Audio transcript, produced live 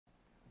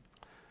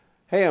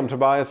Hey, I'm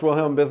Tobias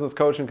Wilhelm, business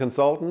coach and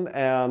consultant,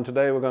 and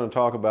today we're going to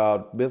talk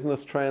about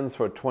business trends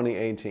for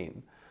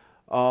 2018.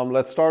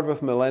 Let's start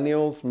with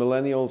millennials.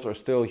 Millennials are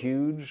still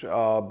huge,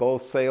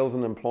 both sales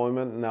and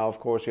employment. Now,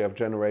 of course, you have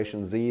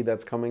Generation Z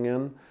that's coming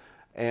in.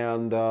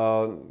 And,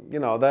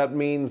 that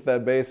means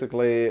that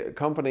basically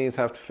companies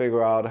have to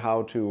figure out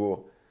how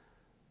to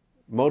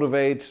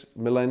motivate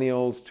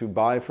millennials to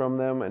buy from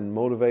them and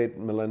motivate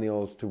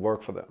millennials to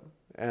work for them.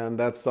 And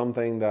that's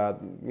something that,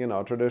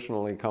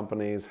 traditionally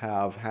companies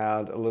have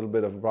had a little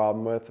bit of a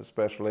problem with,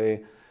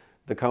 especially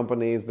the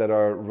companies that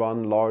are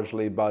run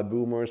largely by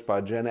boomers, by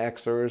Gen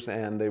Xers,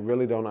 and they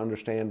really don't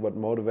understand what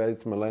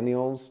motivates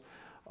millennials.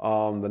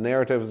 The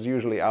narrative is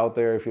usually out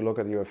there. If you look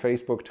at your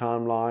Facebook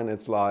timeline,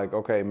 it's like,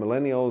 okay,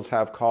 millennials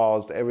have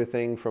caused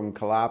everything from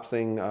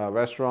collapsing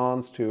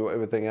restaurants to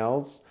everything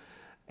else.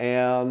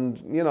 And,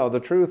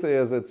 the truth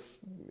is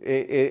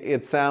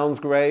it sounds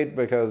great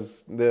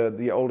because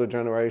the older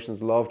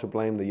generations love to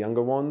blame the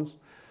younger ones.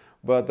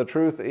 But the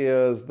truth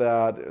is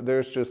that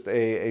there's just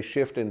a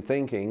shift in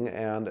thinking.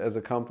 And as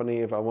a company,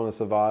 if I want to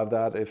survive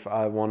that, if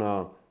I want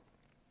to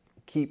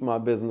keep my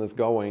business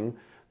going,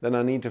 then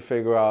I need to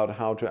figure out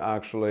how to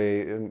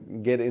actually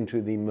get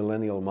into the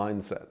millennial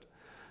mindset.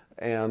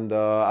 And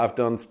I've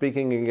done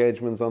speaking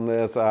engagements on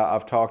this.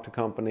 I've talked to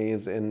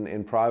companies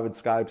in private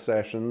Skype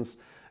sessions.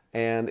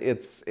 And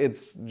it's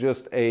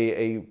just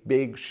a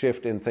big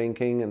shift in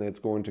thinking, and it's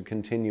going to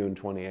continue in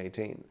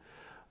 2018.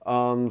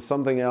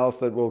 Something else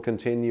that will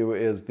continue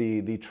is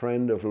the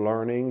trend of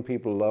learning.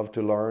 People love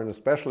to learn,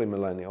 especially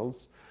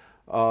millennials.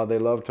 They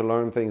love to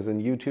learn things in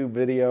YouTube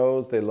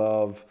videos. They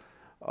love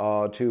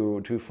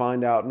to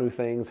find out new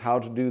things, how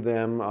to do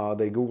them.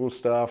 They Google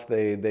stuff.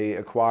 They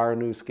acquire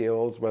new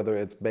skills, whether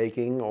it's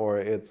baking or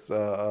it's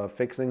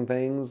fixing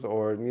things,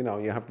 or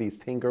you have these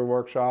tinker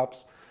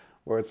workshops,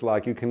 where it's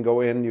like you can go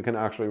in, you can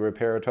actually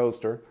repair a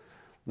toaster.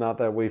 Not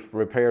that we've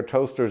repaired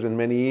toasters in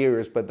many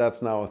years, but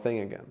that's now a thing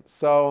again.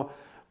 So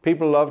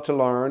people love to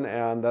learn,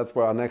 and that's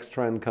where our next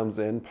trend comes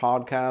in.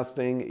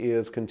 Podcasting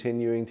is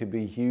continuing to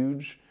be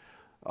huge,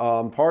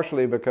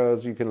 partially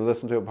because you can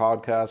listen to a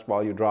podcast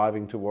while you're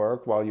driving to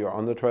work, while you're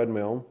on the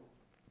treadmill,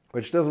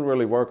 which doesn't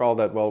really work all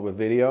that well with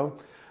video.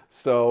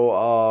 So,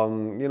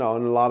 and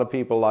a lot of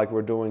people, like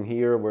we're doing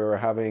here, we're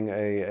having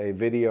a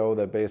video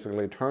that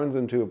basically turns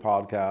into a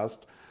podcast.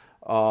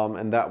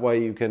 And that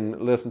way you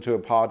can listen to a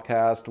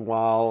podcast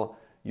while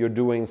you're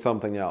doing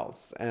something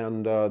else.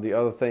 And the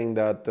other thing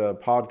that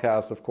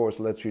podcast, of course,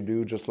 lets you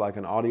do, just like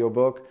an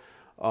audiobook,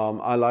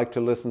 I like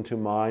to listen to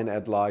mine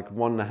at like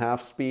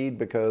 1.5 speed,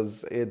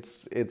 because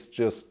it's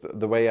just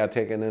the way I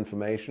take in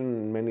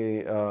information.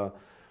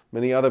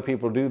 Many other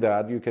people do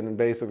that. You can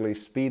basically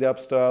speed up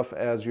stuff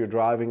as you're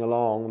driving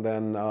along,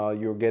 then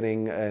you're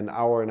getting an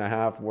 1.5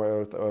 hours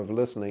worth of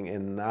listening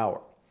in an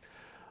hour.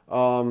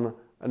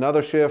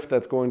 Another shift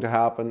that's going to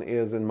happen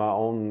is in my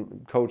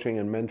own coaching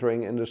and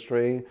mentoring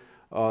industry.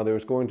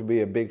 There's going to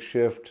be a big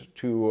shift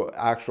to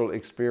actual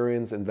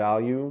experience and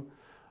value.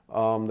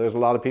 There's a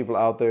lot of people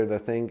out there that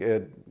think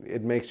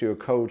it makes you a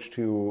coach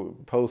to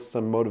post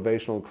some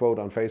motivational quote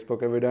on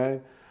Facebook every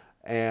day.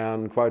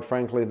 And quite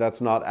frankly,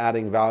 that's not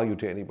adding value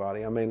to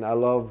anybody. I mean, I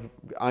love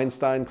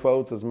Einstein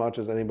quotes as much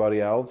as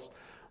anybody else,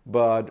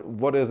 but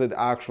what is it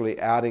actually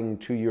adding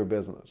to your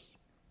business?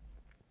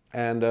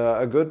 And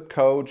a good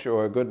coach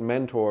or a good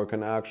mentor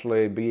can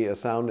actually be a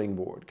sounding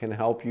board, can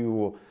help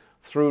you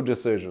through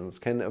decisions,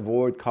 can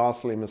avoid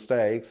costly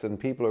mistakes, and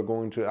people are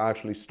going to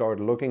actually start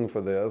looking for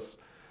this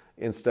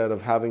instead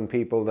of having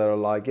people that are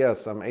like,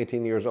 yes, I'm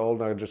 18 years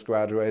old and I just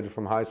graduated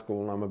from high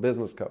school and I'm a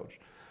business coach.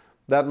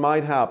 That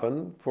might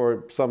happen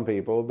for some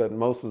people, but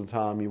most of the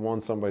time you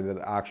want somebody that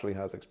actually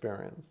has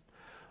experience.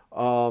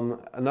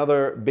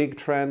 Another big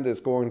trend is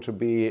going to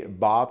be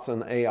bots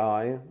and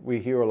AI. We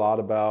hear a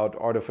lot about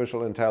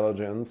artificial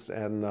intelligence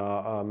and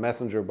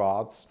messenger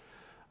bots,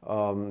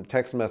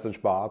 text message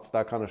bots,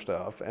 that kind of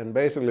stuff. And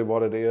basically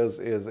what it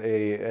is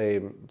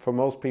for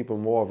most people,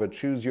 more of a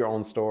choose your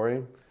own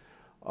story.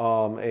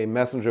 A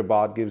messenger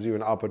bot gives you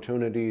an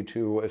opportunity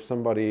to, if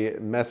somebody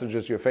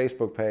messages your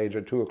Facebook page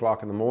at 2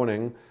 o'clock in the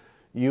morning,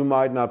 you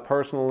might not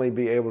personally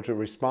be able to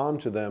respond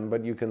to them,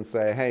 but you can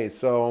say, hey,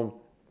 so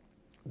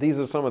these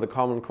are some of the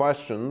common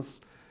questions,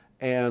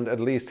 and at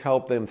least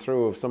help them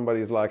through. If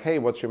somebody's like, hey,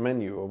 what's your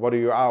menu? Or what are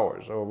your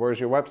hours? Or where's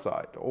your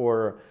website?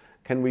 Or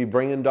can we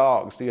bring in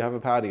dogs? Do you have a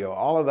patio?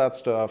 All of that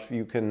stuff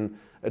you can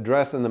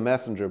address in the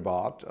messenger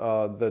bot.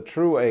 The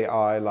true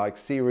AI like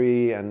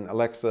Siri and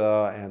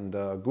Alexa and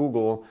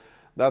Google,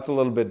 that's a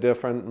little bit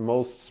different.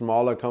 Most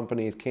smaller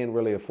companies can't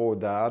really afford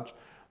that.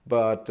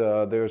 But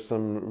there's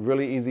some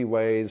really easy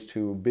ways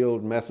to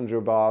build messenger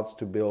bots,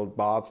 to build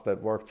bots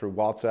that work through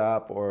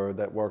WhatsApp or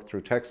that work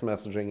through text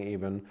messaging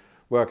even,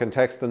 where I can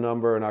text a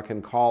number and I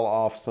can call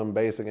off some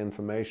basic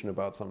information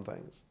about some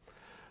things.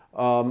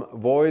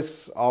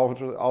 Voice,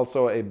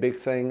 also a big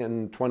thing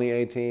in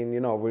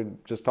 2018. We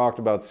just talked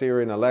about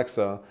Siri and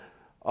Alexa.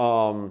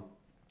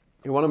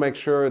 You want to make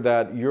sure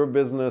that your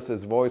business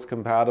is voice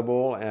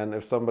compatible, and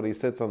if somebody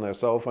sits on their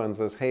sofa and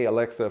says, hey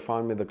Alexa,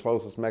 find me the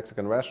closest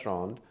Mexican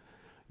restaurant,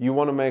 You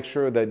want to make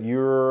sure that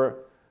your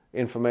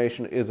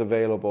information is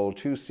available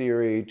to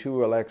Siri,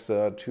 to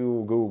Alexa,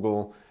 to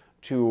Google,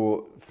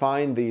 to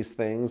find these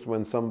things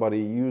when somebody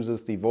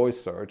uses the voice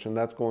search. And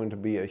that's going to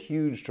be a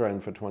huge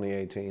trend for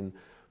 2018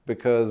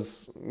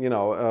 because,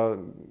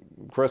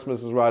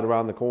 Christmas is right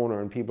around the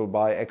corner and people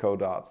buy Echo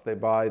Dots. They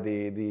buy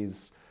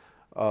these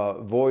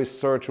voice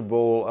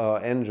searchable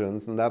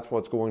engines, and that's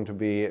what's going to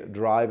be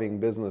driving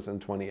business in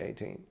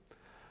 2018.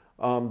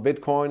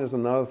 Bitcoin is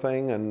another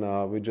thing,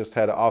 and we just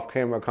had an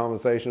off-camera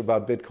conversation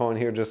about Bitcoin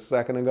here just a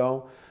second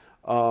ago.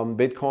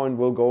 Bitcoin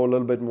will go a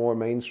little bit more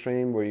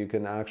mainstream where you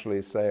can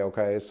actually say,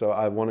 okay, so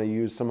I want to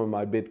use some of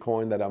my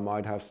Bitcoin that I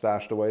might have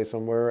stashed away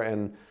somewhere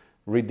and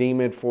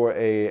redeem it for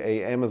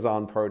a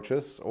Amazon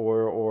purchase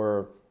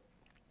or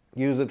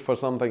use it for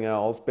something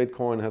else.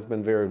 Bitcoin has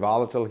been very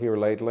volatile here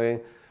lately.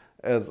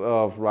 As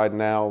of right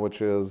now,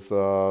 which is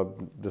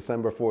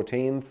December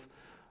 14th,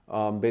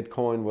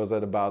 Bitcoin was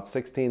at about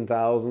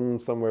 16,000,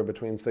 somewhere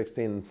between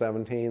 16 and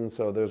 17.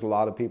 So there's a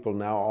lot of people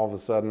now, all of a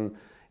sudden,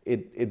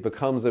 it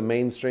becomes a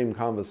mainstream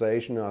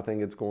conversation. I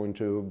think it's going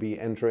to be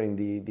entering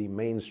the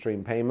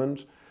mainstream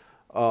payment.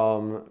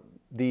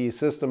 The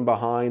system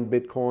behind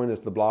Bitcoin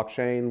is the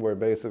blockchain, where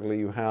basically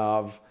you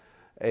have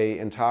an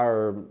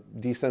entire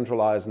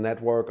decentralized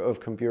network of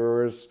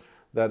computers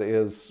that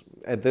is,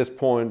 at this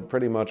point,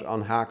 pretty much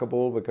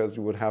unhackable because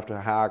you would have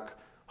to hack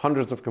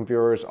hundreds of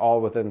computers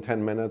all within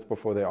 10 minutes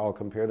before they all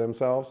compare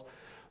themselves.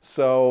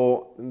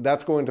 So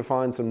that's going to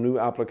find some new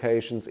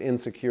applications in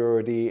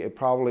security,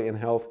 probably in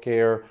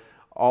healthcare,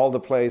 all the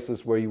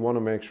places where you want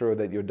to make sure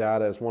that your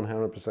data is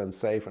 100%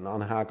 safe and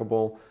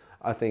unhackable.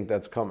 I think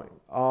that's coming.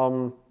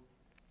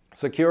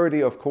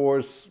 Security, of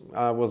course,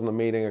 I was in a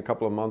meeting a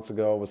couple of months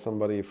ago with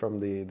somebody from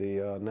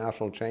the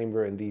National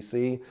Chamber in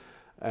DC,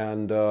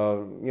 and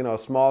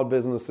small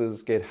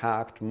businesses get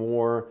hacked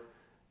more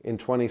in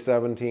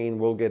 2017,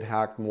 will get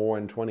hacked more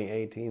in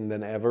 2018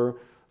 than ever,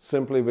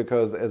 simply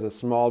because as a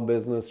small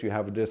business you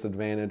have a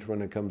disadvantage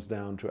when it comes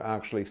down to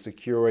actually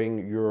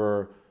securing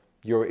your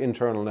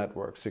internal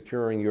network,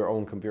 securing your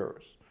own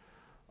computers.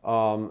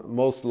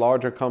 Most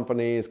larger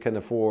companies can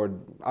afford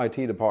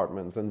IT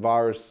departments and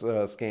virus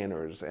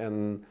scanners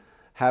and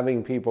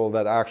having people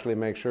that actually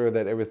make sure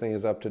that everything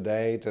is up to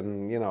date,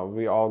 and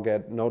we all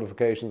get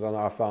notifications on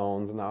our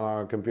phones and on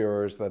our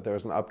computers that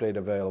there's an update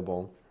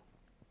available.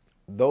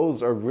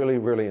 Those are really,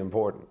 really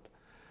important.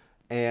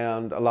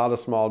 And a lot of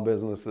small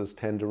businesses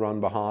tend to run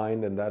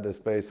behind, and that is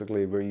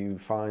basically where you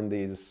find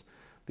these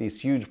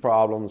huge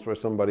problems where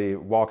somebody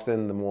walks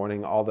in the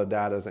morning, all the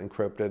data is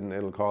encrypted, and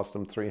it'll cost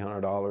them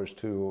 $300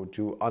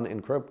 to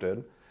unencrypt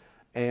it.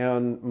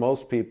 And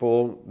most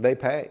people, they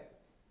pay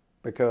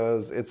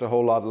because it's a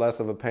whole lot less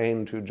of a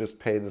pain to just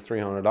pay the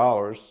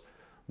 $300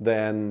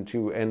 than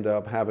to end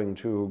up having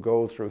to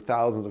go through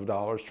thousands of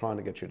dollars trying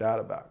to get your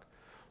data back.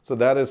 So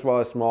that is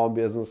why small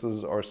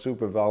businesses are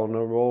super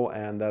vulnerable,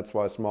 and that's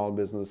why small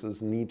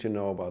businesses need to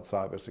know about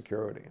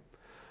cybersecurity.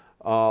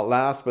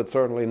 Last but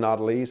certainly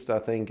not least, I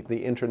think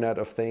the Internet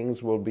of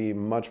Things will be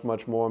much,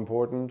 much more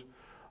important.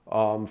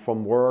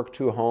 From work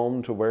to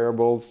home to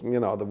wearables,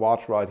 the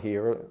watch right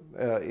here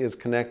is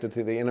connected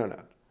to the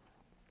Internet.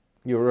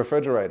 Your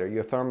refrigerator,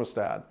 your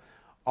thermostat,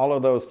 all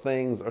of those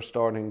things are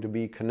starting to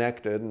be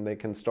connected, and they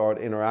can start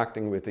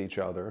interacting with each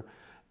other.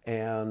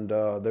 And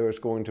there's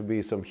going to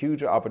be some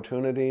huge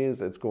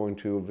opportunities. It's going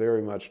to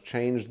very much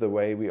change the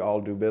way we all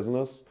do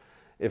business.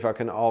 If I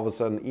can all of a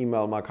sudden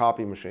email my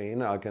copy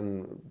machine, I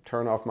can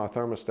turn off my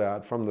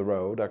thermostat from the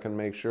road. I can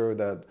make sure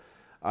that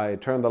I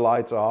turn the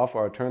lights off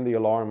or I turn the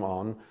alarm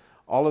on.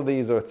 All of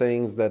these are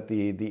things that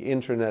the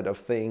Internet of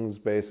Things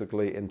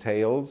basically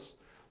entails.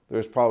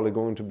 There's probably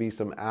going to be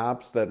some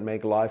apps that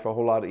make life a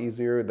whole lot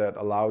easier, that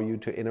allow you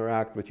to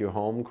interact with your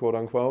home, quote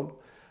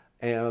unquote.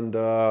 And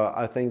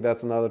I think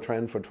that's another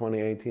trend for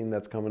 2018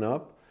 that's coming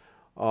up.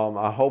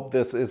 I hope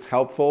this is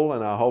helpful,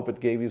 and I hope it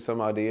gave you some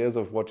ideas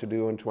of what to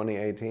do in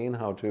 2018,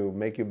 how to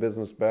make your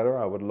business better.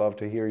 I would love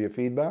to hear your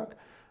feedback.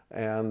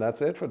 And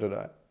that's it for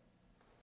today.